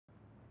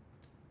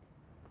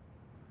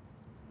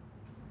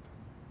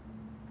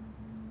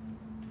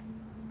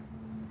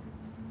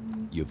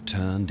You've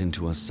turned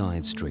into a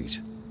side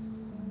street,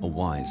 a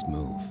wise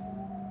move.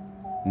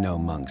 No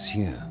monks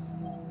here,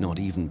 not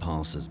even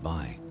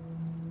passers-by.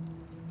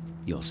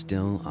 You're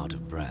still out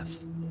of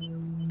breath.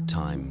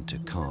 Time to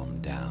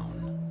calm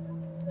down.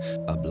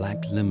 A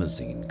black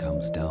limousine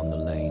comes down the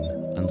lane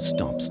and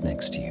stops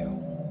next to you.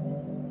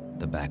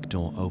 The back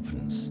door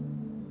opens.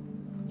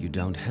 You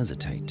don't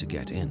hesitate to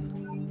get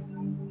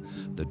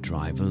in. The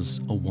driver's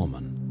a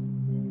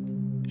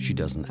woman. She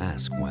doesn't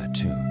ask where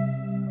to.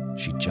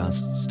 She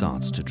just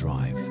starts to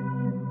drive.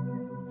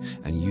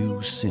 And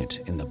you sit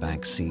in the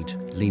back seat,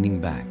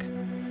 leaning back,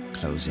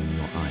 closing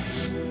your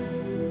eyes.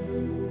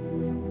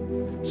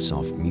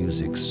 Soft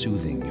music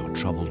soothing your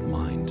troubled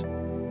mind.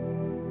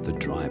 The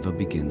driver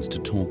begins to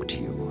talk to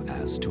you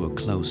as to a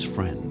close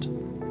friend.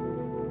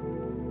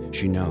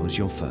 She knows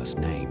your first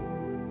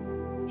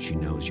name. She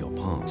knows your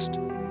past.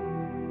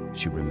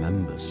 She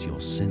remembers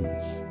your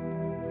sins.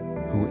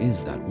 Who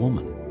is that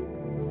woman?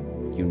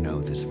 You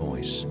know this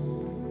voice.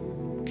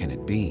 Can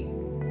it be?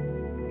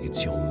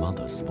 It's your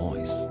mother's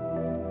voice,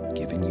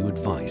 giving you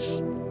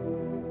advice,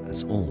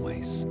 as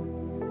always.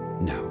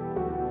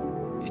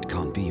 No, it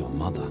can't be your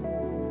mother.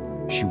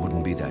 She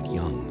wouldn't be that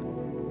young.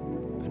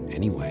 And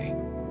anyway,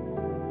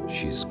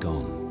 she's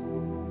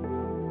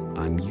gone.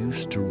 I'm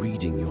used to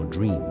reading your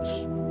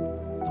dreams,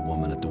 the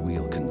woman at the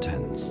wheel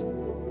contends.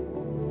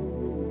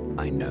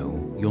 I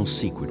know your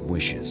secret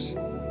wishes.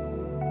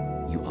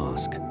 You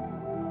ask,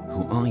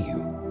 who are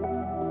you?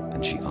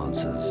 And she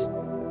answers,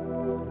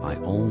 I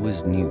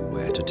always knew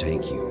where to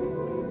take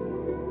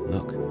you.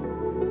 Look,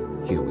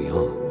 here we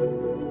are.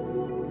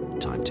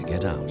 Time to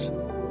get out.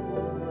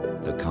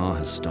 The car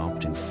has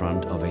stopped in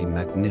front of a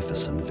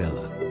magnificent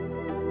villa.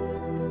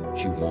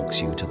 She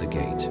walks you to the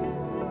gate.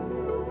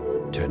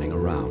 Turning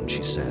around,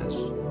 she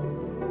says,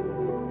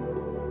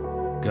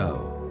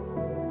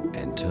 go,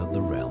 enter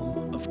the